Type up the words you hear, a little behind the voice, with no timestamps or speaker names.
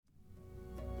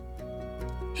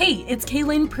Hey, it's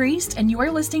Kaylin Priest, and you are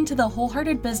listening to the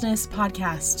Wholehearted Business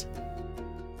Podcast.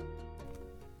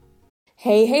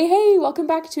 Hey, welcome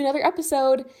back to another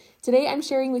episode. Today I'm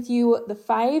sharing with you the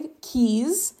 5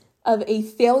 keys of a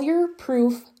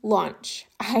failure-proof launch.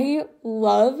 I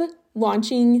love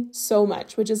launching so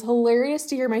much, which is hilarious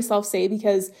to hear myself say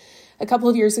because a couple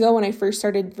of years ago when I first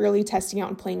started really testing out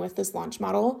and playing with this launch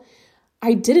model,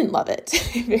 I didn't love it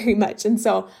very much. And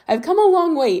so I've come a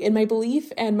long way in my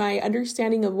belief and my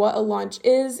understanding of what a launch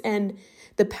is and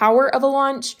the power of a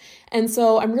launch. And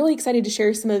so I'm really excited to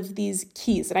share some of these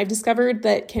keys that I've discovered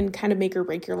that can kind of make or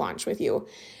break your launch with you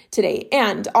today.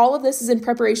 And all of this is in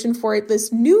preparation for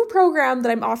this new program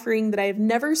that I'm offering that I've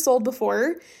never sold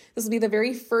before. This will be the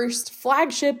very first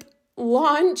flagship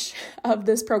launch of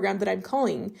this program that I'm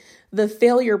calling the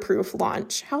Failure Proof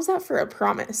Launch. How's that for a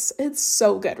promise? It's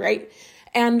so good, right?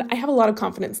 And I have a lot of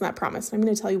confidence in that promise. I'm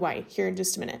going to tell you why here in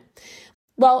just a minute.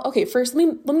 Well, okay, first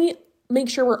let me make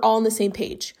sure we're all on the same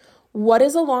page. What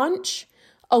is a launch?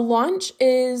 A launch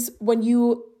is when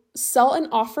you sell an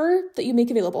offer that you make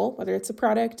available, whether it's a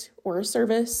product or a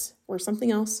service or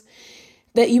something else,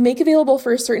 that you make available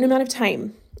for a certain amount of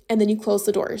time, and then you close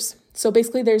the doors. So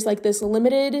basically there's like this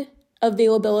limited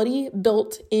availability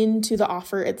built into the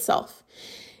offer itself.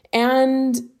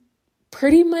 And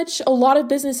pretty much a lot of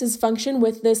businesses function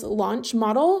with this launch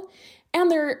model. And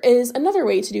there is another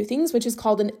way to do things, which is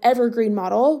called an evergreen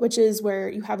model, which is where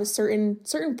you have a certain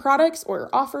products or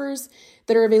offers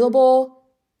that are available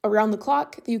around the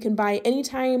clock that you can buy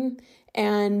anytime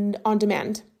and on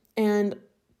demand. And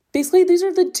basically, these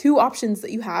are the 2 options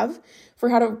that you have for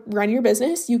how to run your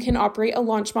business. You can operate a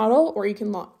launch model, or you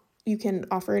can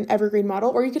offer an evergreen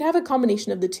model, or you could have a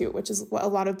combination of the 2, which is what a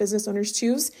lot of business owners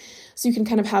choose. So you can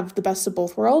kind of have the best of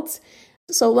both worlds.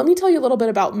 So let me tell you a little bit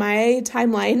about my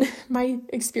timeline, my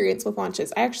experience with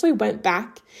launches. I actually went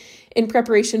back in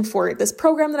preparation for this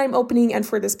program that I'm opening and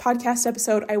for this podcast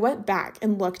episode. I went back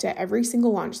and looked at every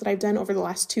single launch that I've done over the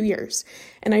last 2 years.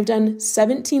 And I've done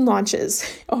 17 launches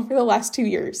over the last 2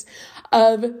 years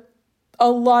of a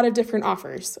lot of different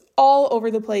offers all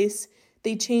over the place.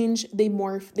 They change, they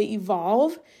morph, they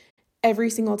evolve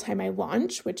every single time I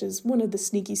launch, which is one of the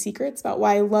sneaky secrets about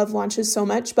why I love launches so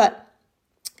much. But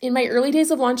in my early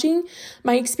days of launching,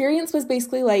 my experience was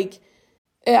basically like,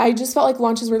 I just felt like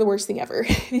launches were the worst thing ever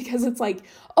because it's like,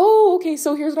 oh, okay,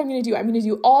 so here's what I'm going to do. I'm going to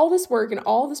do all this work and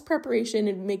all this preparation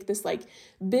and make this like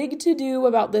big to-do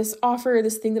about this offer,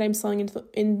 this thing that I'm selling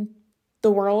in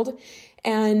the world,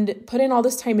 and put in all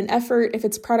this time and effort. If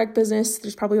it's product business,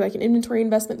 there's probably like an inventory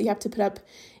investment that you have to put up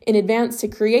in advance to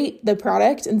create the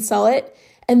product and sell it.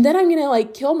 And then I'm going to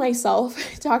like kill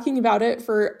myself talking about it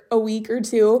for a week or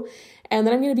 2. And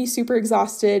then I'm going to be super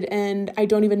exhausted and I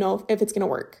don't even know if it's going to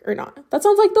work or not. That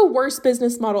sounds like the worst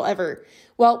business model ever.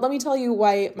 Well, let me tell you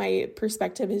why my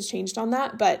perspective has changed on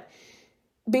that. But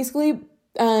basically,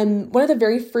 one of the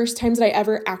very first times that I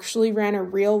ever actually ran a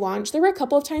real launch, there were a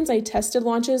couple of times I tested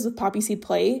launches with Poppy Seed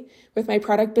Play with my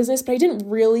product business, but I didn't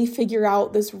really figure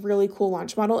out this really cool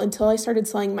launch model until I started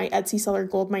selling my Etsy Seller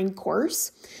Goldmine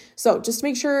course. So just to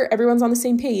make sure everyone's on the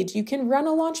same page, you can run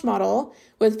a launch model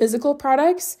with physical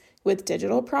products, with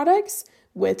digital products,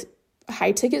 with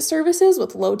high ticket services,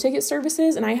 with low ticket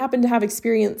services. And I happen to have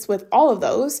experience with all of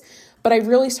those, but I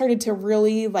really started to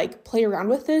really like play around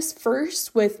with this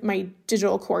first with my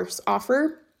digital course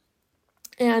offer.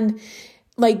 And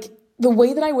like the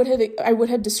way that I would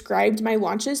have described my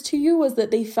launches to you was that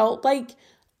they felt like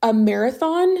a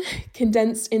marathon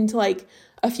condensed into like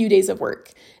a few days of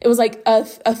work. It was like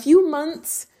a few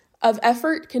months of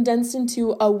effort condensed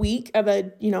into a week of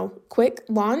a, quick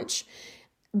launch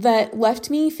that left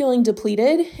me feeling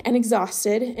depleted and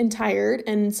exhausted and tired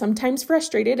and sometimes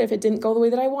frustrated if it didn't go the way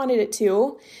that I wanted it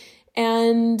to.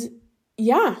 And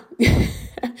yeah,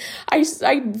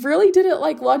 I really didn't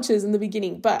like launches in the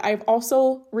beginning, but I've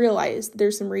also realized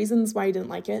there's some reasons why I didn't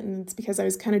like it. And it's because I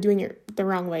was kind of doing it the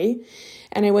wrong way.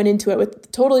 And I went into it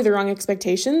with totally the wrong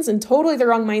expectations and totally the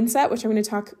wrong mindset, which I'm going to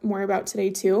talk more about today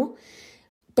too.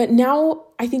 But now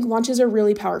I think launches are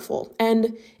really powerful.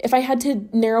 And if I had to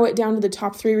narrow it down to the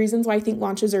top 3 reasons why I think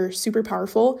launches are super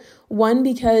powerful, 1,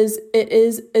 because it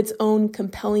is its own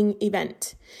compelling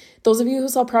event. Those of you who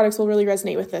sell products will really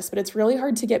resonate with this, but it's really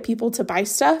hard to get people to buy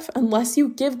stuff unless you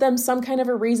give them some kind of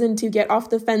a reason to get off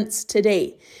the fence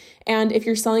today. And if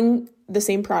you're selling the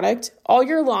same product all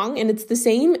year long and it's the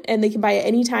same and they can buy it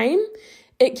anytime,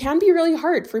 it can be really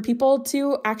hard for people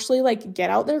to actually like get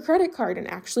out their credit card and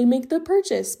actually make the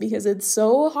purchase because it's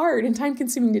so hard and time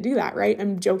consuming to do that, right?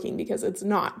 I'm joking because it's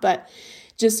not, but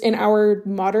just in our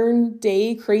modern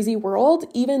day crazy world,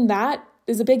 even that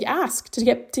is a big ask.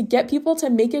 To get people to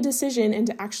make a decision and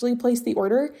to actually place the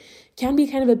order can be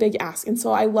kind of a big ask. And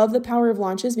so I love the power of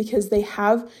launches because they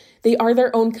are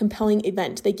their own compelling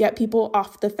event. They get people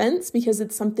off the fence because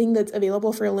it's something that's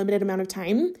available for a limited amount of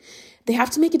time. They have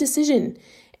to make a decision.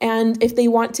 And if they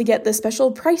want to get the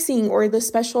special pricing or the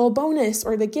special bonus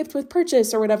or the gift with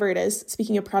purchase or whatever it is,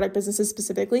 speaking of product businesses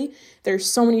specifically, there's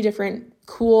so many different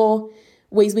cool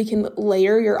ways we can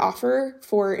layer your offer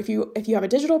for if you have a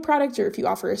digital product or if you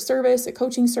offer a service, a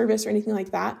coaching service or anything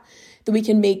like that we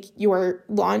can make your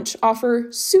launch offer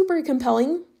super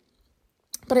compelling.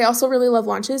 But I also really love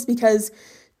launches because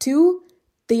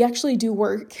they actually do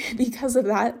work because of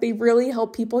that. They really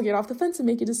help people get off the fence and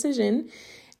make a decision.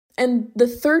 And the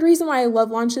third reason why I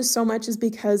love launches so much is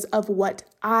because of what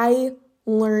I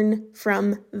learn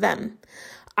from them.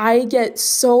 I get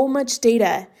so much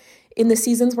data in the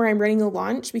seasons where I'm running a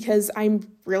launch because I'm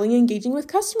really engaging with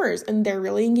customers and they're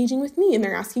really engaging with me and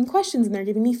they're asking questions and they're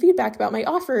giving me feedback about my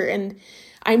offer. And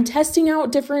I'm testing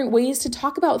out different ways to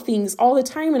talk about things all the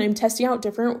time. And I'm testing out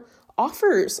different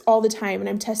offers all the time. And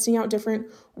I'm testing out different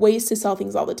ways to sell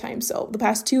things all the time. So the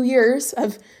past 2 years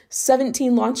of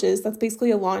 17 launches, that's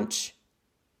basically a launch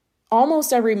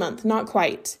almost every month, not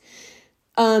quite.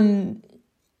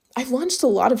 I've launched a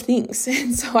lot of things.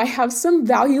 And so I have some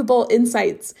valuable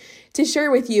insights to share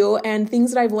with you and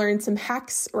things that I've learned, some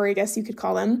hacks, or I guess you could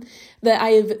call them, that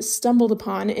I've stumbled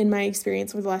upon in my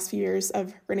experience over the last few years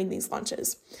of running these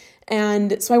launches.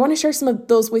 And so I want to share some of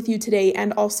those with you today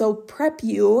and also prep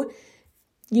you.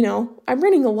 I'm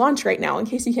running a launch right now, in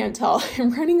case you can't tell.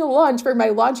 I'm running a launch for my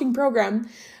launching program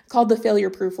called the Failure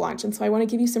Proof Launch. And so I want to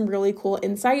give you some really cool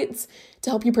insights to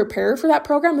help you prepare for that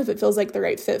program if it feels like the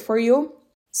right fit for you.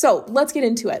 So let's get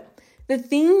into it. The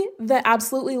thing that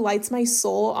absolutely lights my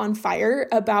soul on fire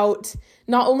about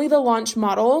not only the launch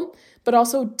model, but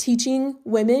also teaching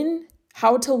women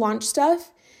how to launch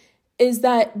stuff is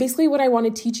that basically what I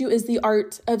want to teach you is the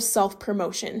art of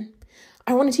self-promotion.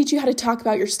 I want to teach you how to talk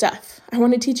about your stuff. I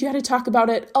want to teach you how to talk about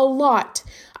it a lot.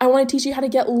 I want to teach you how to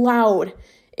get loud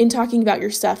in talking about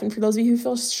your stuff. And for those of you who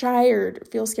feel shy or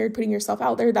feel scared putting yourself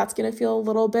out there, that's going to feel a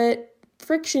little bit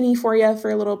frictiony for you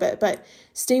for a little bit, but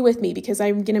stay with me because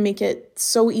I'm going to make it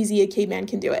so easy a caveman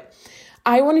can do it.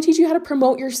 I want to teach you how to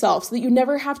promote yourself so that you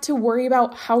never have to worry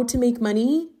about how to make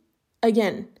money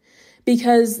again.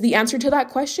 Because the answer to that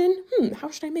question, how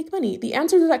should I make money? The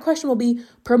answer to that question will be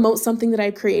promote something that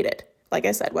I've created. Like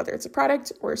I said, whether it's a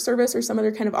product or a service or some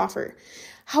other kind of offer.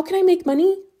 How can I make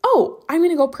money? Oh, I'm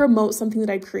going to go promote something that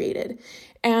I've created.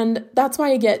 And that's why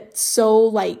I get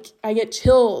I get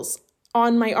chills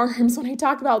on my arms when I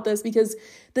talk about this because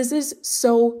this is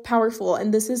so powerful.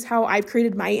 And this is how I've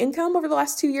created my income over the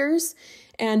last 2 years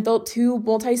and built 2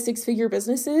 multi-6-figure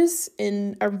businesses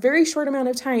in a very short amount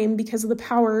of time because of the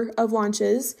power of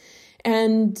launches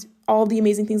and all the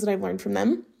amazing things that I've learned from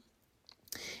them.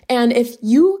 And if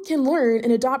you can learn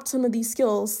and adopt some of these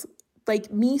skills,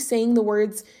 like me saying the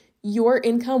words, your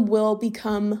income will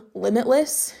become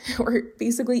limitless, or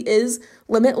basically is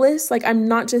limitless. Like I'm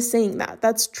not just saying that,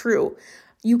 that's true.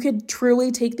 You could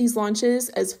truly take these launches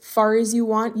as far as you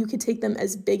want. You could take them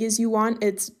as big as you want.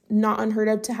 It's not unheard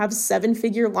of to have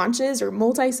 7-figure launches or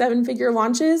multi-7-figure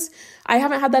launches. I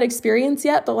haven't had that experience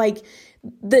yet, but like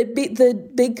the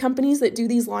big companies that do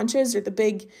these launches or the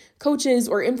big coaches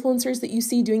or influencers that you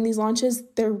see doing these launches,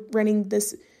 they're running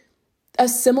a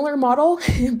similar model,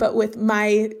 but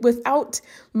without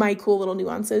my cool little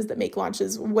nuances that make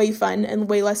launches way fun and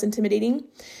way less intimidating.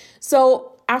 So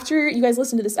after you guys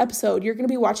listen to this episode, you're going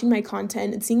to be watching my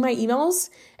content and seeing my emails,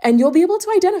 and you'll be able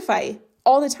to identify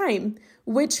all the time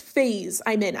which phase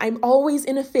I'm in. I'm always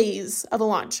in a phase of a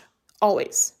launch.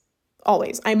 Always.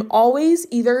 I'm always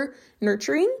either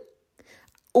nurturing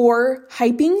or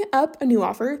hyping up a new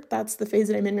offer. That's the phase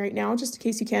that I'm in right now, just in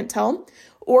case you can't tell.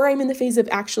 Or I'm in the phase of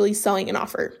actually selling an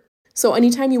offer. So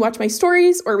anytime you watch my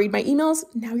stories or read my emails,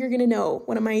 now you're going to know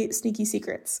one of my sneaky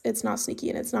secrets. It's not sneaky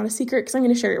and it's not a secret because I'm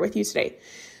going to share it with you today.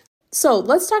 So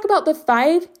let's talk about the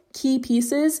 5 key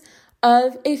pieces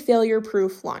of a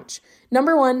failure-proof launch.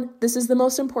 Number 1, this is the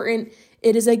most important.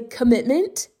 It is a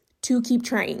commitment to keep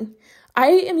trying. I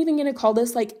am even going to call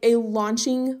this like a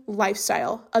launching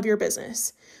lifestyle of your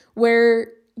business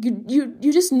where you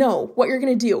just know what you're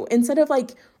going to do instead of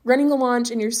like running a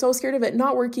launch and you're so scared of it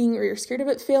not working or you're scared of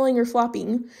it failing or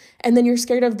flopping. And then you're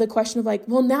scared of the question of like,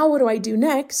 well, now what do I do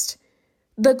next?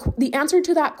 The answer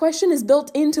to that question is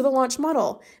built into the launch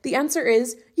model. The answer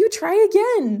is you try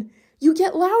again. You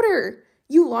get louder.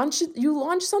 you launch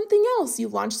something else, you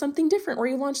launch something different, or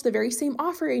you launch the very same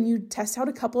offer and you test out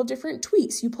a couple of different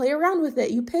tweaks. You play around with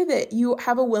it, you pivot, you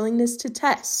have a willingness to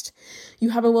test, you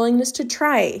have a willingness to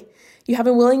try, you have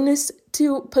a willingness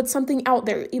to put something out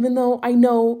there, even though I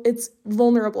know it's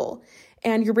vulnerable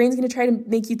and your brain's going to try to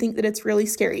make you think that it's really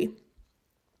scary.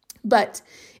 But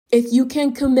if you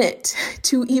can commit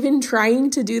to even trying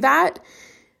to do that,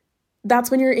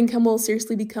 that's when your income will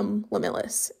seriously become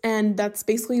limitless. And that's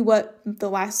basically what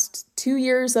the last 2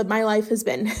 years of my life has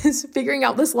been, is figuring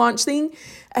out this launch thing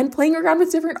and playing around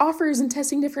with different offers and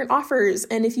testing different offers.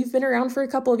 And if you've been around for a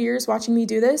couple of years watching me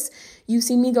do this, you've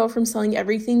seen me go from selling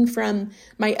everything from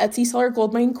my Etsy Seller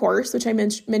Goldmine course, which I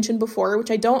mentioned before, which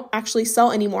I don't actually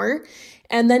sell anymore,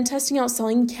 and then testing out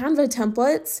selling Canva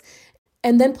templates,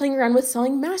 and then playing around with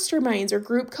selling masterminds or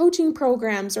group coaching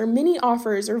programs or mini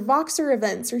offers or Voxer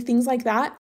events or things like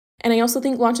that. And I also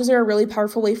think launches are a really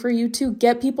powerful way for you to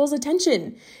get people's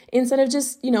attention instead of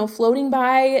just, floating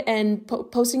by and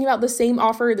posting about the same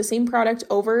offer, the same product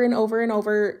over and over and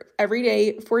over every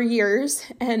day for years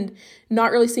and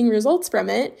not really seeing results from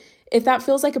it. If that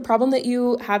feels like a problem that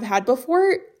you have had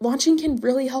before, launching can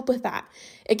really help with that.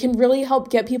 It can really help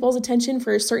get people's attention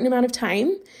for a certain amount of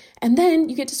time. And then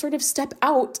you get to sort of step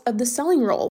out of the selling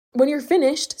role. When you're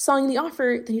finished selling the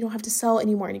offer, then you don't have to sell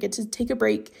anymore. And you get to take a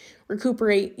break,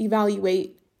 recuperate,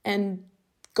 evaluate, and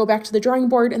go back to the drawing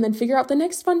board and then figure out the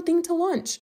next fun thing to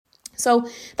launch. So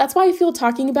that's why I feel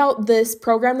talking about this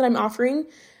program that I'm offering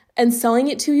and selling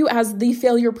it to you as the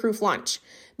failure-proof launch.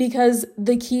 Because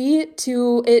the key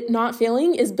to it not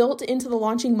failing is built into the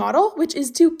launching model, which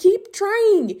is to keep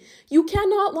trying. You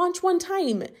cannot launch one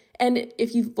time. And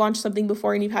if you've launched something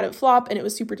before and you've had it flop and it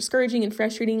was super discouraging and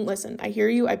frustrating, listen, I hear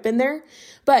you, I've been there.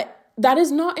 But that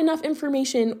is not enough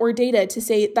information or data to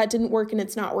say that didn't work and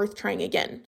it's not worth trying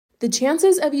again. The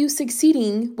chances of you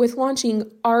succeeding with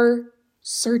launching are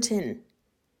certain.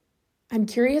 I'm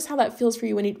curious how that feels for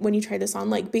you when you try this on.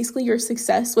 Like, basically your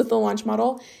success with the launch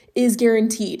model is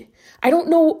guaranteed. I don't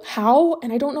know how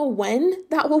and I don't know when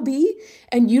that will be,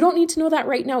 and you don't need to know that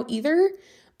right now either,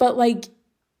 but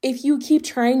if you keep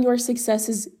trying, your success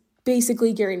is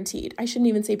basically guaranteed. I shouldn't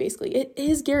even say basically, it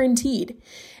is guaranteed.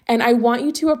 And I want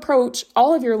you to approach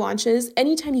all of your launches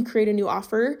anytime you create a new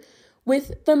offer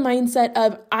with the mindset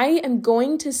of, I am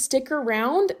going to stick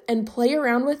around and play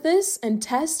around with this and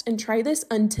test and try this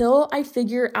until I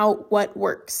figure out what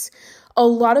works. A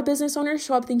lot of business owners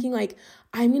show up thinking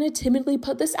I'm going to timidly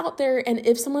put this out there, and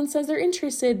if someone says they're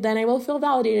interested, then I will feel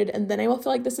validated, and then I will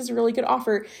feel like this is a really good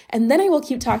offer, and then I will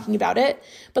keep talking about it.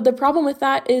 But the problem with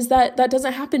that is that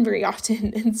doesn't happen very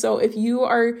often. And so if you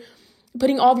are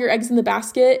putting all of your eggs in the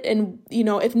basket and,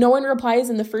 if no one replies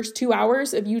in the first 2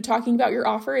 hours of you talking about your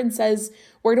offer and says,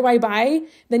 where do I buy?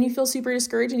 Then you feel super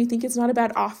discouraged and you think it's not a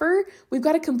bad offer. We've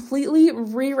got to completely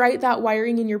rewrite that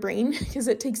wiring in your brain because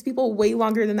it takes people way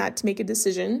longer than that to make a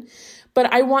decision.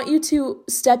 But I want you to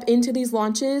step into these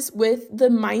launches with the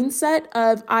mindset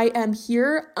of, I am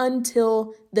here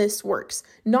until this works,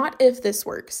 not if this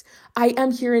works. I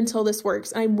am here until this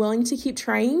works. And I'm willing to keep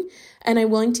trying and I'm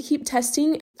willing to keep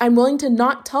testing. I'm willing to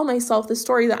not tell myself the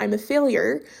story that I'm a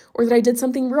failure or that I did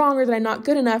something wrong or that I'm not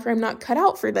good enough or I'm not cut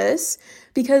out for this,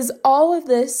 because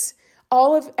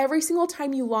every single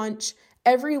time you launch,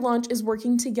 every launch is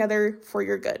working together for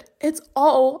your good. It's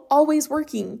always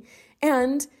working.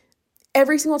 And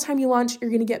every single time you launch, you're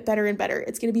going to get better and better.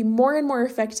 It's going to be more and more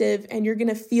effective, and you're going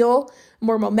to feel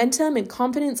more momentum and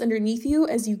confidence underneath you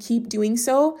as you keep doing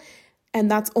so. And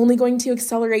that's only going to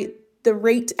accelerate the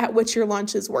rate at which your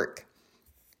launches work.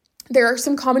 There are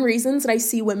some common reasons that I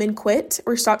see women quit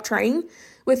or stop trying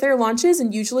with their launches,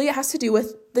 and usually it has to do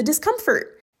with the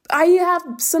discomfort. I have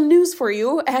some news for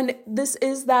you, and this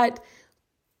is that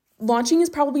launching is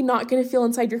probably not going to feel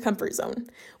inside your comfort zone,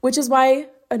 which is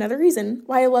another reason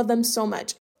why I love them so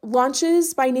much.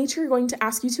 Launches by nature are going to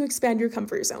ask you to expand your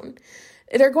comfort zone.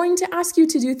 They're going to ask you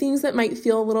to do things that might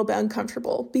feel a little bit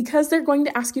uncomfortable because they're going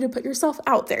to ask you to put yourself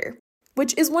out there,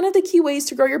 which is one of the key ways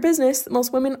to grow your business that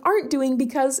most women aren't doing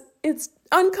because it's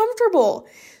uncomfortable.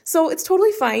 So it's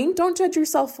totally fine. Don't judge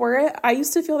yourself for it. I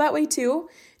used to feel that way too.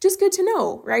 Just good to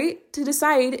know, right? To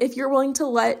decide if you're willing to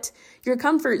let your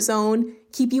comfort zone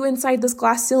keep you inside this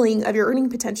glass ceiling of your earning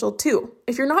potential too.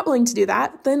 If you're not willing to do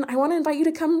that, then I want to invite you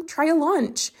to come try a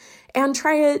launch and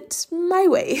try it my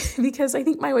way, because I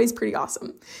think my way is pretty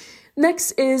awesome.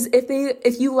 Next is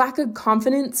if you lack a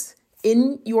confidence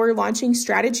in your launching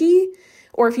strategy,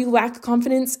 or if you lack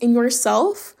confidence in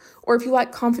yourself, or if you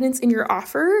lack confidence in your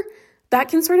offer, that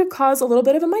can sort of cause a little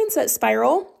bit of a mindset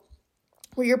spiral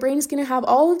where your brain is going to have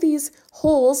all of these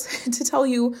holes to tell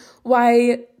you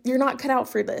why you're not cut out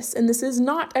for this. And this is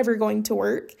not ever going to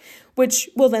work, which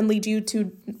will then lead you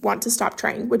to want to stop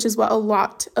trying, which is what a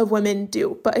lot of women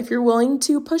do. But if you're willing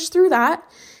to push through that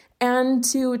and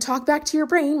to talk back to your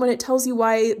brain when it tells you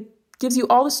why, gives you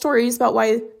all the stories about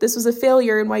why this was a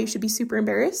failure and why you should be super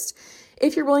embarrassed,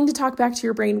 if you're willing to talk back to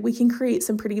your brain, we can create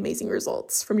some pretty amazing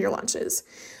results from your launches.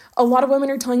 A lot of women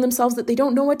are telling themselves that they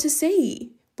don't know what to say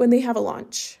when they have a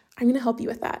launch. I'm going to help you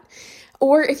with that.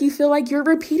 Or if you feel like you're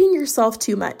repeating yourself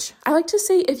too much. I like to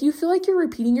say if you feel like you're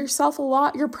repeating yourself a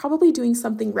lot, you're probably doing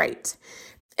something right.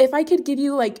 If I could give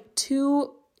you like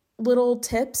 2 little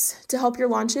tips to help your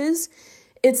launches,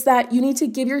 it's that you need to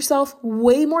give yourself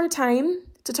way more time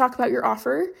to talk about your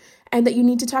offer, and that you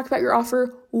need to talk about your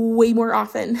offer way more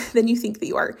often than you think that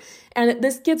you are. And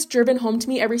this gets driven home to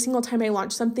me every single time I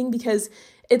launch something, because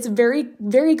it's very,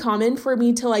 very common for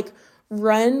me to like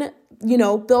run,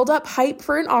 build up hype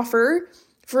for an offer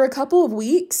for a couple of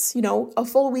weeks, a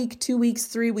full week, 2 weeks,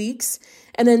 3 weeks,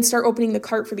 and then start opening the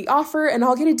cart for the offer. And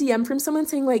I'll get a DM from someone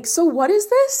saying like, so what is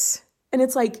this? And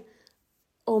it's like,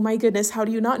 oh my goodness, how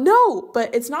do you not know?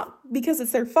 But it's not because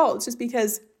it's their fault. It's just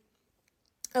because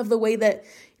of the way that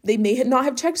they may not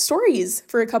have checked stories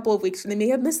for a couple of weeks, or they may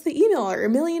have missed the email, or a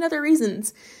million other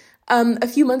reasons. A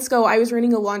few months ago, I was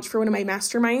running a launch for one of my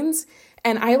masterminds,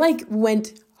 and I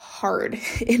went hard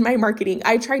in my marketing.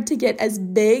 I tried to get as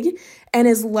big and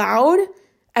as loud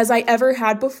as I ever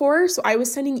had before. So I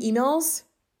was sending emails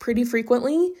pretty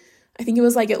frequently. I think it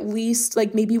was at least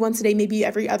maybe once a day, maybe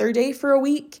every other day for a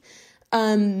week.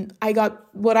 I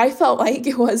got what I felt like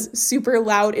it was super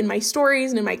loud in my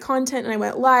stories and in my content, and I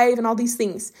went live and all these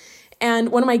things. And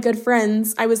one of my good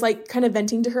friends, I was kind of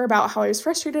venting to her about how I was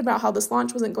frustrated about how this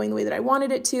launch wasn't going the way that I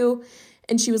wanted it to.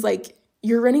 And she was like,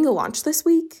 "You're running a launch this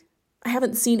week? I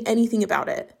haven't seen anything about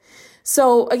it."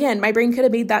 So again, my brain could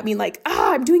have made that mean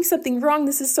I'm doing something wrong.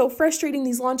 This is so frustrating.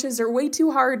 These launches are way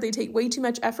too hard. They take way too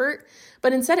much effort.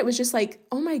 But instead it was just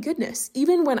oh my goodness,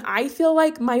 even when I feel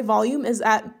like my volume is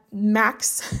at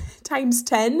max times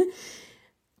 10,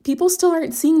 people still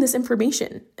aren't seeing this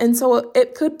information. And so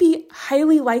it could be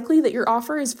highly likely that your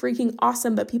offer is freaking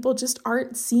awesome, but people just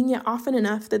aren't seeing it often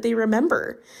enough that they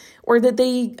remember, or that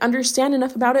they understand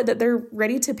enough about it that they're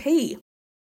ready to pay.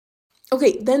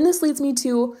 Okay, then this leads me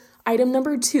to item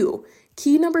number 2.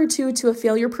 Key number 2 to a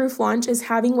failure-proof launch is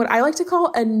having what I like to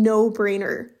call a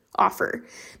no-brainer offer.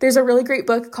 There's a really great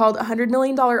book called $100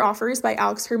 Million Offers by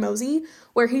Alex Hormozi,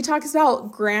 where he talks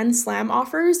about grand slam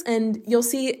offers. And you'll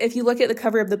see if you look at the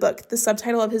cover of the book, the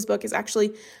subtitle of his book is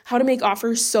actually How to Make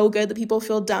Offers So Good That People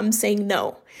Feel Dumb Saying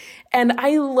No. And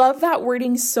I love that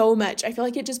wording so much. I feel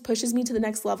like it just pushes me to the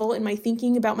next level in my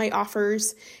thinking about my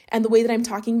offers and the way that I'm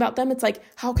talking about them. It's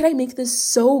how could I make this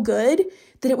so good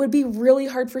that it would be really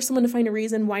hard for someone to find a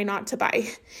reason why not to buy,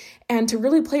 and to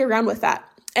really play around with that.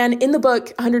 And in the book,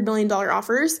 $100 Million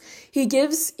Offers,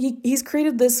 he's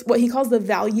created this, what he calls the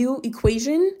value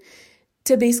equation,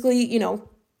 to basically,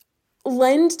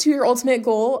 lend to your ultimate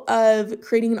goal of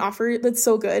creating an offer that's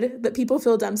so good that people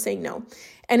feel dumb saying no.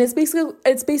 And it's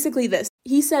basically this.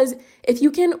 He says, if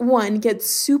you can, 1, get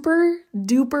super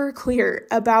duper clear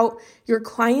about your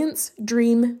client's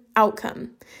dream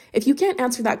outcome. If you can't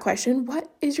answer that question,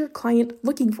 what is your client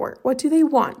looking for? What do they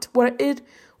want? What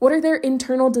are their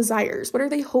internal desires? What are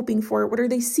they hoping for? What are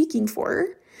they seeking for?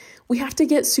 We have to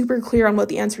get super clear on what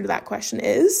the answer to that question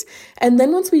is. And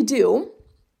then once we do,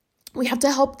 we have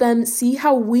to help them see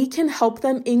how we can help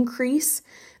them increase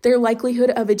their likelihood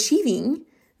of achieving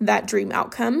that dream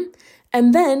outcome.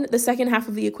 And then the second half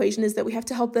of the equation is that we have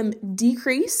to help them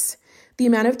decrease the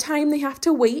amount of time they have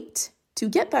to wait to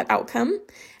get that outcome.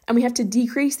 And we have to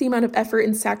decrease the amount of effort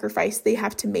and sacrifice they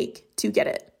have to make to get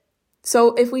it.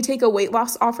 So if we take a weight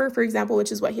loss offer, for example,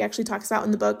 which is what he actually talks about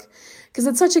in the book, because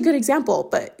it's such a good example,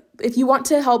 but if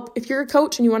you're a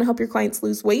coach and you want to help your clients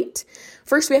lose weight,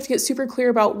 first we have to get super clear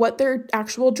about what their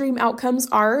actual dream outcomes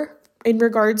are in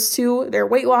regards to their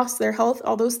weight loss, their health,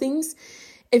 all those things.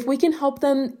 If we can help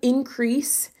them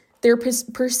increase their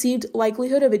perceived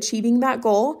likelihood of achieving that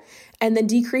goal, and then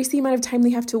decrease the amount of time they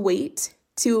have to wait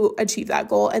to achieve that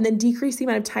goal, and then decrease the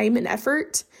amount of time and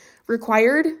effort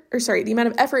the amount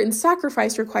of effort and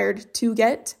sacrifice required to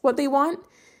get what they want,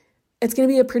 it's going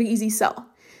to be a pretty easy sell.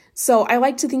 So I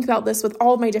like to think about this with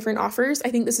all of my different offers.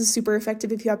 I think this is super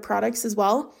effective if you have products as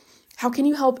well. How can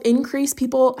you help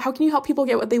people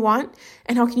get what they want?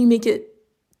 And how can you make it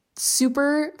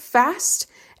super fast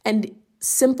and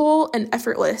simple and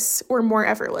effortless, or more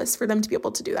effortless, for them to be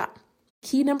able to do that?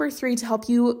 Key number 3 to help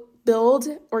you build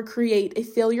or create a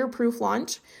failure-proof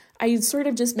launch, I sort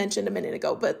of just mentioned a minute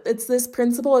ago, but it's this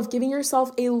principle of giving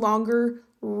yourself a longer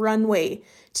runway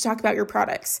to talk about your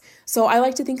products. So I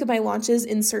like to think of my launches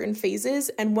in certain phases.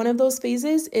 And one of those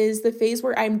phases is the phase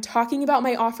where I'm talking about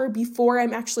my offer before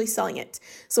I'm actually selling it.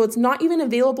 So it's not even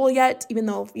available yet, even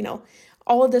though,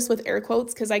 all of this with air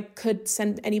quotes, because I could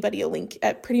send anybody a link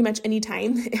at pretty much any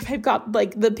time if I've got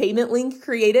like the payment link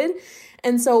created.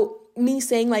 And so me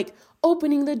saying like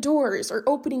opening the doors or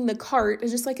opening the cart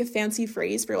is just like a fancy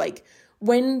phrase for like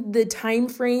when the time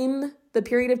frame, the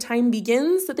period of time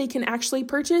begins that they can actually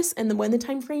purchase, and then when the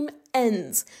time frame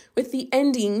ends, with the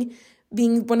ending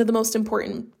being one of the most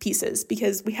important pieces,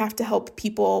 because we have to help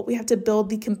people, we have to build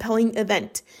the compelling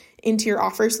event into your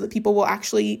offer so that people will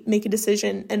actually make a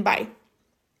decision and buy.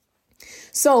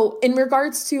 So in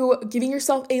regards to giving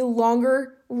yourself a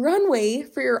longer runway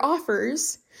for your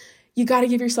offers, you got to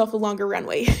give yourself a longer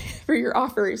runway for your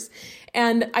offers.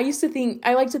 And I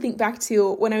like to think back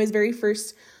to when I was very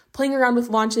first playing around with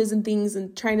launches and things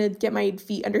and trying to get my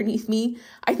feet underneath me.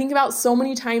 I think about so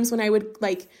many times when I would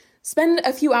like spend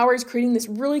a few hours creating this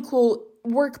really cool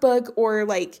workbook or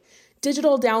like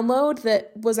digital download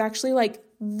that was actually like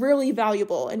really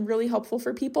valuable and really helpful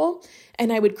for people.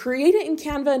 And I would create it in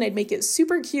Canva and I'd make it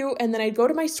super cute. And then I'd go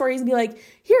to my stories and be like,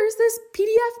 here's this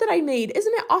PDF that I made.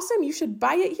 Isn't it awesome? You should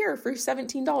buy it here for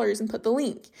 $17 and put the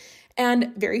link.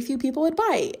 And very few people would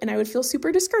buy. And I would feel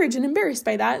super discouraged and embarrassed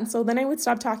by that. And so then I would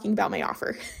stop talking about my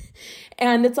offer.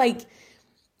 And it's like,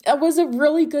 it was a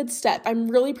really good step. I'm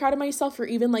really proud of myself for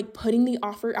even like putting the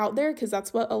offer out there, because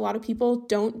that's what a lot of people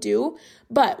don't do.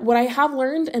 But what I have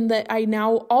learned and that I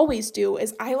now always do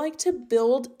is I like to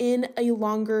build in a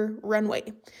longer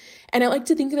runway. And I like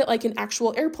to think of it like an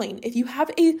actual airplane. If you have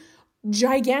a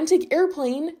gigantic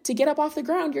airplane to get up off the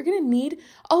ground, you're going to need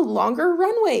a longer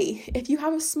runway. If you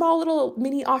have a small little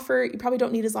mini offer, you probably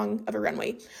don't need as long of a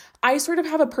runway. I sort of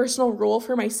have a personal rule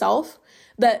for myself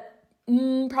that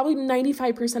probably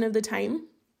 95% of the time,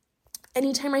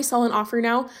 anytime I sell an offer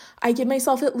now, I give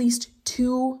myself at least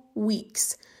 2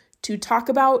 weeks to talk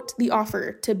about the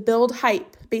offer, to build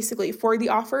hype basically for the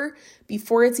offer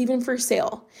before it's even for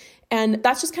sale. And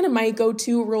that's just kind of my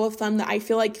go-to rule of thumb that I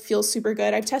feel like feels super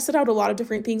good. I've tested out a lot of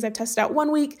different things. I've tested out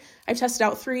 1 week. I've tested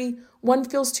out 3. 1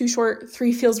 feels too short.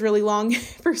 3 feels really long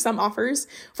for some offers,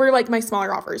 for like my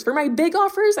smaller offers. For my big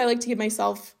offers, I like to give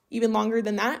myself even longer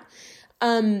than that.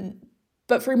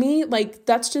 But for me, like,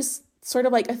 that's just sort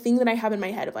of like a thing that I have in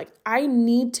my head of like, I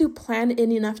need to plan in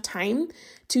enough time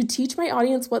to teach my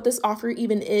audience what this offer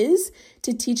even is,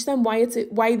 to teach them why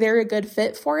they're a good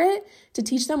fit for it, to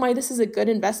teach them why this is a good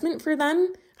investment for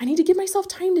them. I need to give myself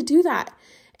time to do that.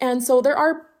 And so there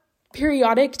are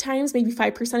periodic times, maybe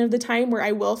 5% of the time, where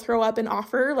I will throw up an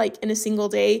offer like in a single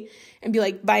day and be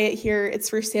like, buy it here, it's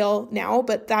for sale now.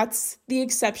 But that's the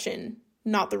exception,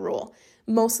 not the rule.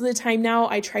 Most of the time now,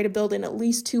 I try to build in at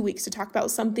least 2 weeks to talk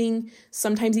about something,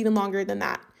 sometimes even longer than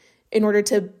that, in order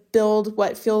to build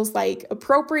what feels like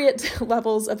appropriate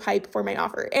levels of hype for my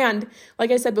offer. And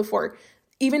like I said before,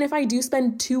 even if I do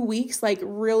spend 2 weeks like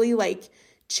really like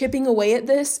chipping away at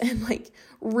this and like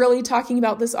really talking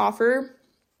about this offer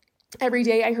every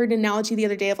day, I heard an analogy the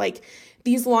other day of like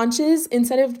these launches,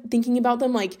 instead of thinking about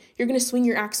them like you're going to swing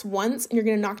your axe once and you're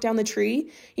going to knock down the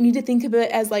tree, you need to think of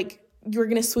it as like you're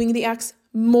going to swing the axe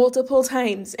multiple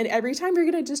times, and every time you're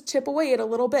going to just chip away at a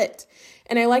little bit.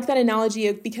 And I like that analogy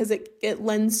because it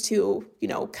lends to,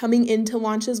 coming into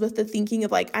launches with the thinking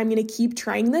of like, I'm going to keep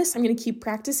trying this, I'm going to keep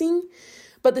practicing.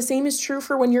 But the same is true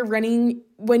for when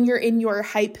you're in your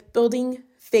hype building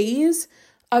phase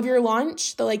of your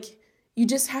launch, you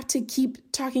just have to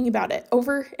keep talking about it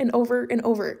over and over and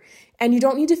over. And you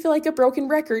don't need to feel like a broken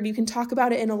record. You can talk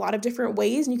about it in a lot of different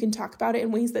ways, and you can talk about it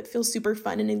in ways that feel super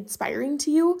fun and inspiring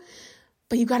to you.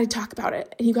 But you got to talk about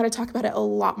it, and you got to talk about it a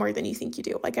lot more than you think you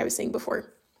do, like I was saying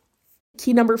before.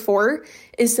 Key number 4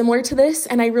 is similar to this,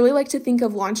 and I really like to think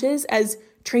of launches as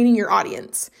training your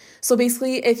audience. So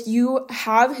basically, if you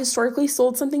have historically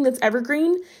sold something that's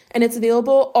evergreen and it's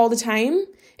available all the time,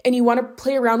 and you want to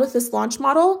play around with this launch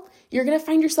model, you're going to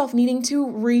find yourself needing to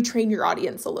retrain your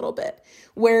audience a little bit,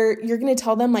 where you're going to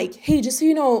tell them like, hey, just so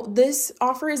you know, this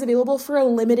offer is available for a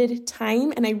limited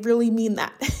time. And I really mean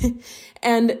that.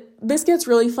 And this gets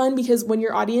really fun because when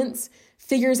your audience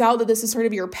figures out that this is sort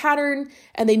of your pattern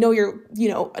and they know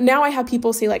now I have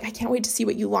people say like, I can't wait to see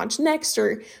what you launch next.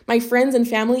 Or my friends and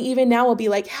family even now will be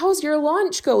like, how's your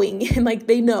launch going? And like,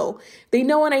 they know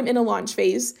when I'm in a launch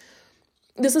phase.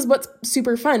 This is what's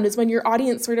super fun, is when your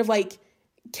audience sort of like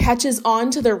catches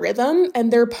on to the rhythm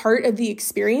and they're part of the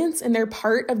experience and they're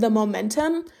part of the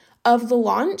momentum of the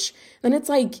launch. Then it's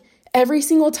like every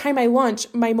single time I launch,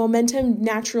 my momentum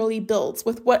naturally builds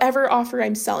with whatever offer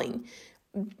I'm selling.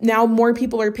 Now more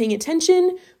people are paying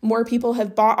attention, more people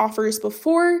have bought offers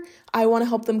before. I want to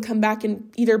help them come back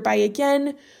and either buy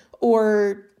again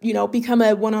or, become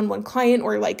a one-on-one client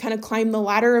or like kind of climb the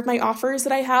ladder of my offers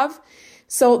that I have.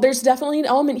 So there's definitely an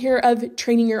element here of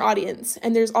training your audience.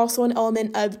 And there's also an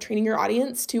element of training your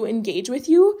audience to engage with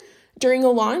you during a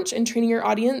launch and training your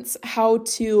audience how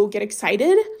to get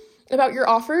excited about your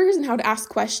offers and how to ask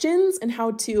questions and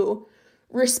how to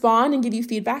respond and give you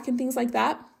feedback and things like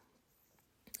that.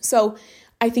 So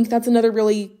I think that's another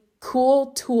really cool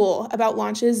tool about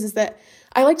launches is that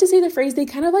I like to say the phrase, they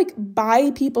kind of like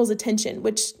buy people's attention,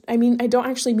 which I don't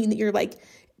actually mean that you're like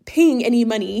paying any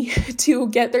money to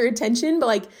get their attention, but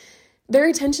like their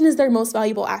attention is their most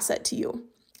valuable asset to you.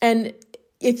 And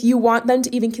if you want them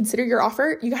to even consider your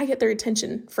offer, you got to get their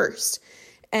attention first.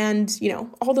 And,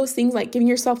 all those things like giving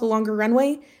yourself a longer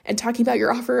runway and talking about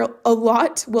your offer a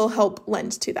lot will help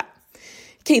lend to that.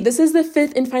 Okay, this is the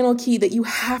fifth and final key that you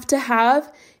have to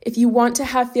have if you want to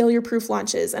have failure-proof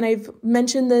launches. And I've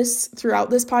mentioned this throughout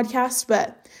this podcast,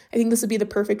 but I think this would be the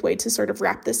perfect way to sort of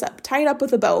wrap this up, tie it up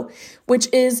with a bow, which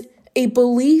is a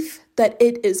belief that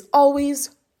it is always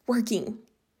working.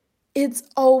 It's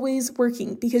always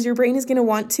working because your brain is going to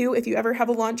want to, if you ever have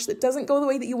a launch that doesn't go the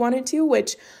way that you want it to,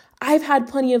 which I've had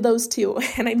plenty of those too.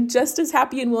 And I'm just as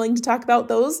happy and willing to talk about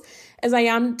those as I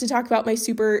am to talk about my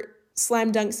super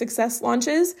slam dunk success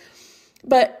launches.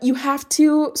 But you have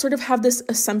to sort of have this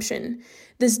assumption,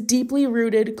 this deeply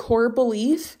rooted core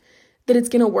belief that it's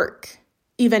going to work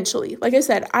eventually. Like I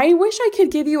said, I wish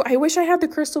I had the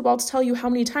crystal ball to tell you how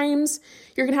many times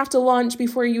you're going to have to launch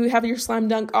before you have your slam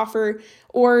dunk offer,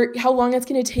 or how long it's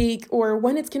going to take, or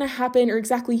when it's going to happen, or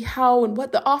exactly how and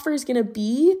what the offer is going to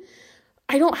be.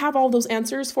 I don't have all those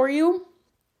answers for you.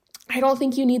 I don't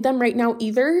think you need them right now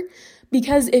either,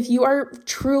 because if you are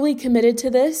truly committed to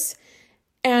this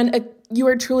and you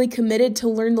are truly committed to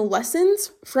learn the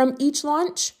lessons from each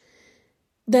launch,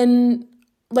 then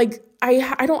like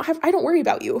I don't worry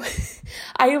about you.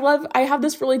 I have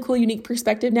this really cool, unique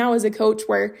perspective now as a coach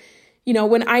where,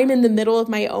 when I'm in the middle of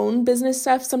my own business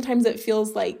stuff, sometimes it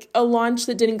feels like a launch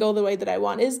that didn't go the way that I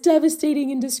want is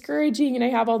devastating and discouraging. And I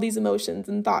have all these emotions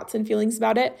and thoughts and feelings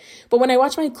about it. But when I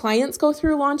watch my clients go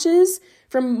through launches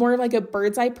from more of like a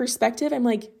bird's eye perspective, I'm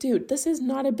like, dude, this is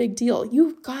not a big deal.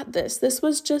 You've got this. This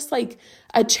was just like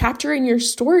a chapter in your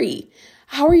story.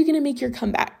 How are you going to make your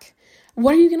comeback?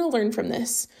 What are you going to learn from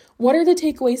this? What are the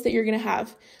takeaways that you're going to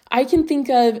have? I can think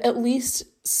of at least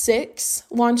 6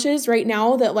 launches right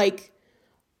now that like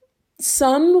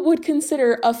some would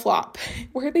consider a flop,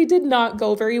 where they did not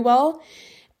go very well.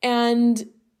 And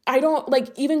I don't like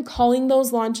even calling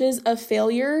those launches a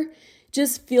failure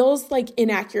just feels like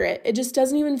inaccurate. It just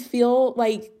doesn't even feel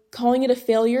like calling it a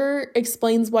failure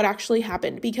explains what actually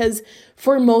happened, because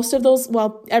for most of those,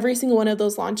 every single one of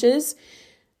those launches,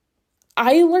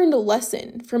 I learned a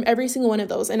lesson from every single one of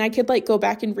those. And I could like go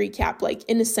back and recap like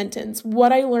in a sentence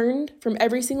what I learned from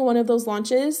every single one of those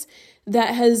launches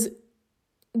that has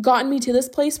gotten me to this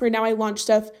place where now I launch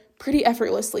stuff pretty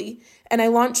effortlessly, and I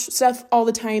launch stuff all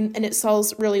the time and it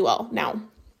sells really well now.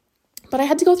 But I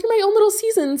had to go through my own little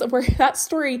seasons of where that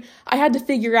story, I had to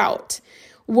figure out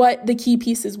what the key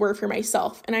pieces were for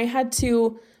myself. And I had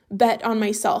to bet on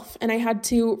myself and I had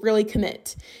to really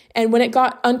commit. And when it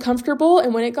got uncomfortable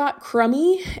and when it got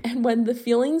crummy and when the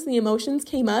feelings, the emotions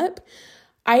came up,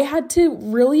 I had to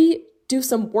really do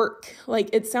some work. Like,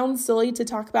 it sounds silly to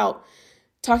talk about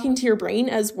talking to your brain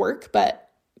as work, but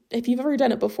if you've ever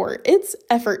done it before, it's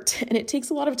effort and it takes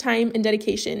a lot of time and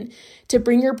dedication to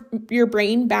bring your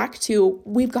brain back to,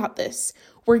 we've got this.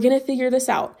 We're going to figure this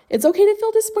out. It's okay to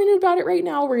feel disappointed about it right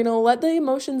now. We're going to let the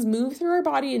emotions move through our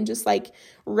body and just like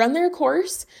run their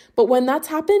course. But when that's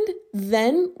happened,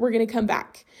 then we're going to come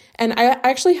back. And I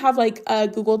actually have like a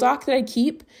Google Doc that I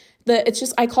keep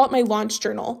I call it my launch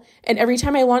journal. And every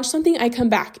time I launch something, I come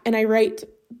back and I write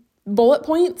bullet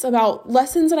points about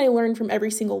lessons that I learned from every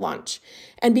single launch.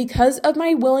 And because of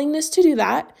my willingness to do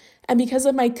that, and because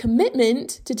of my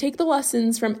commitment to take the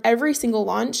lessons from every single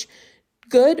launch,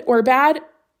 good or bad,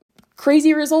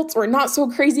 crazy results or not so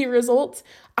crazy results,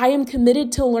 I am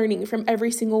committed to learning from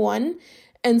every single one.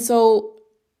 And so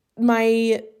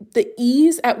the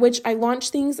ease at which I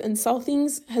launch things and sell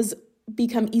things has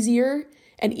become easier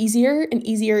and easier and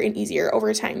easier and easier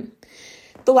over time.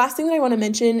 The last thing that I want to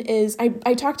mention is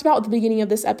I talked about at the beginning of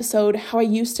this episode how I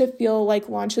used to feel like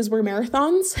launches were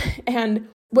marathons. And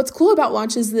what's cool about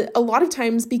launches is that a lot of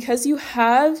times, because you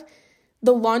have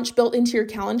the launch built into your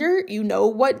calendar, you know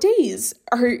what days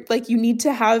are like you need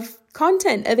to have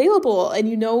content available, and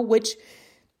you know which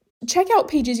checkout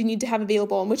pages you need to have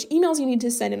available and which emails you need to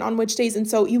send and on which days. And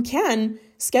so you can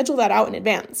schedule that out in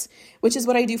advance, which is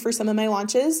what I do for some of my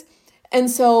launches. And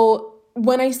so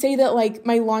when I say that like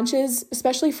my launches,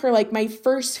 especially for like my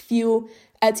first few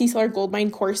Etsy Seller Goldmine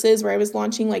courses where I was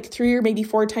launching like 3 or maybe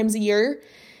 4 times a year,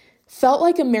 felt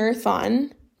like a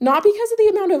marathon, not because of the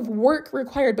amount of work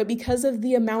required, but because of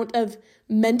the amount of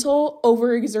mental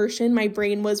overexertion my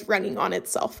brain was running on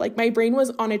itself. Like my brain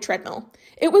was on a treadmill.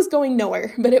 It was going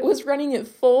nowhere, but it was running at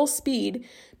full speed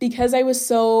because I was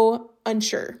so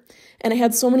unsure. And I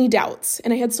had so many doubts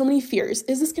and I had so many fears.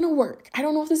 Is this going to work? I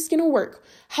don't know if this is going to work.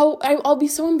 I'll be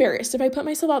so embarrassed if I put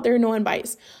myself out there and no one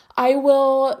buys. I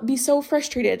will be so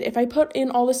frustrated if I put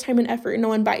in all this time and effort and no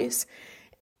one buys.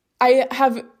 I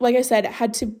have, like I said,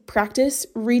 had to practice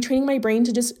retraining my brain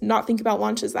to just not think about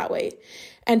launches that way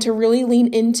and to really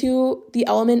lean into the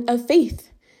element of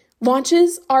faith.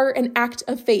 Launches are an act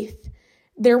of faith.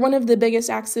 They're one of the biggest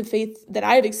acts of faith that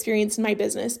I've experienced in my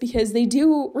business because they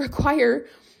do require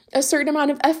a certain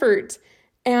amount of effort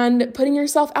and putting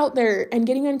yourself out there and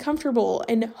getting uncomfortable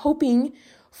and hoping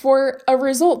for a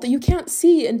result that you can't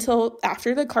see until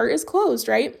after the cart is closed,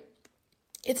 right?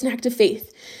 It's an act of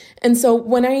faith. And so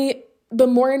the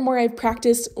more and more I've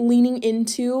practiced leaning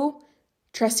into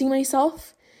trusting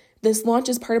myself, this launch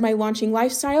is part of my launching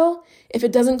lifestyle. If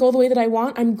it doesn't go the way that I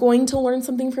want, I'm going to learn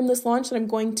something from this launch that I'm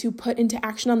going to put into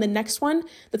action on the next one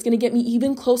that's going to get me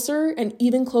even closer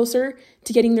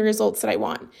to getting the results that I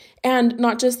want. And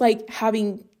not just like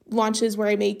having launches where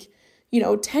I make,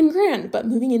 10 grand, but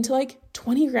moving into like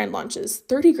 20 grand launches,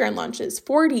 30 grand launches,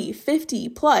 40, 50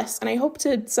 plus. And I hope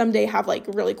to someday have like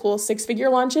really cool 6-figure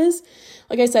launches.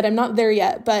 Like I said, I'm not there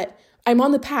yet, but I'm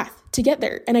on the path to get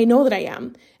there. And I know that I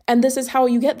am. And this is how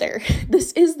you get there.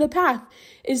 This is the path,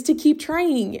 is to keep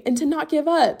trying and to not give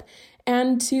up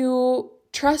and to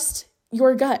trust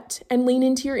your gut and lean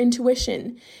into your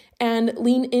intuition and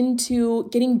lean into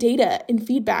getting data and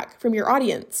feedback from your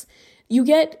audience. You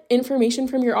get information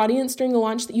from your audience during a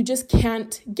launch that you just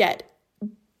can't get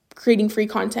creating free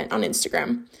content on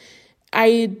Instagram.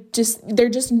 There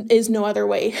just is no other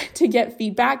way to get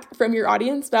feedback from your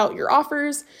audience about your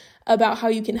offers, about how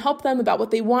you can help them, about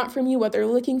what they want from you, what they're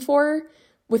looking for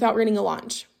without running a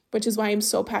launch, which is why I'm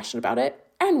so passionate about it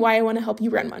and why I want to help you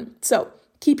run one. So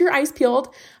keep your eyes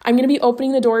peeled. I'm going to be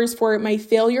opening the doors for my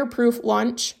Failure Proof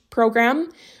Launch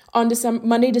program on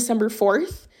Monday, December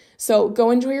 4th. So go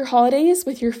enjoy your holidays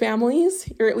with your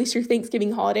families, or at least your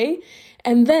Thanksgiving holiday.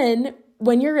 And then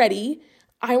when you're ready,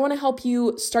 I want to help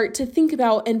you start to think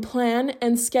about and plan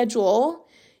and schedule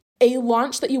a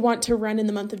launch that you want to run in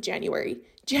the month of January.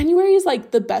 January is like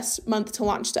the best month to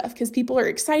launch stuff because people are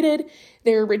excited,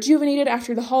 they're rejuvenated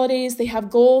after the holidays, they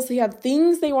have goals, they have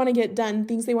things they want to get done,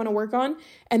 things they want to work on,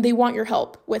 and they want your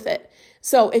help with it.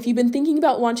 So if you've been thinking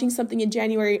about launching something in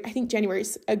January, I think January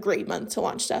is a great month to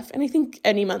launch stuff. And I think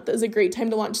any month is a great time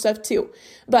to launch stuff too.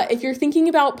 But if you're thinking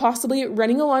about possibly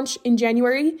running a launch in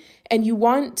January and you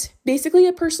want basically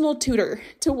a personal tutor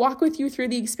to walk with you through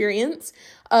the experience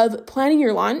of planning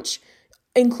your launch,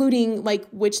 including like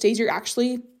which days you're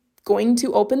actually going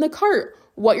to open the cart,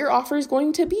 what your offer is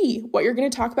going to be, what you're going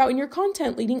to talk about in your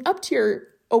content leading up to your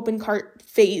open cart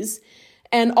phase,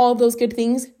 and all of those good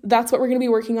things, that's what we're going to be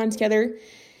working on together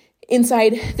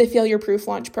inside the Failure Proof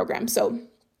Launch program. So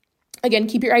again,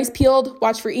 keep your eyes peeled,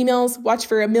 watch for emails, watch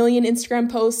for a million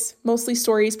Instagram posts, mostly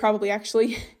stories probably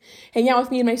actually. Hang out with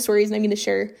me in my stories and I'm going to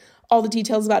share all the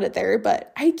details about it there,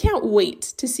 but I can't wait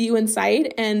to see you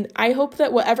inside. And I hope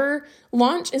that whatever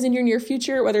launch is in your near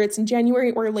future, whether it's in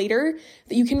January or later,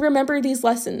 that you can remember these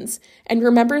lessons and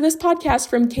remember this podcast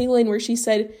from Kaylin where she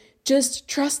said, just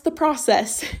trust the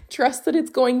process, trust that it's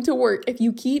going to work. If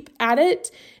you keep at it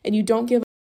and you don't give up.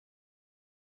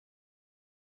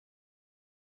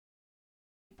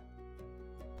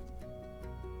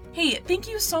 Hey, thank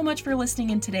you so much for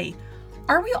listening in today.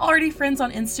 Are we already friends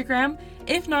on Instagram?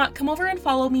 If not, come over and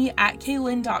follow me at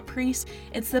kaylin.priest.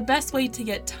 It's the best way to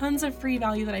get tons of free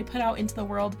value that I put out into the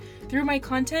world through my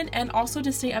content and also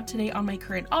to stay up to date on my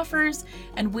current offers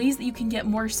and ways that you can get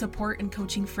more support and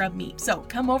coaching from me. So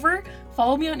come over,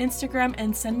 follow me on Instagram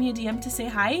and send me a DM to say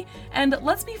hi, and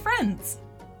let's be friends.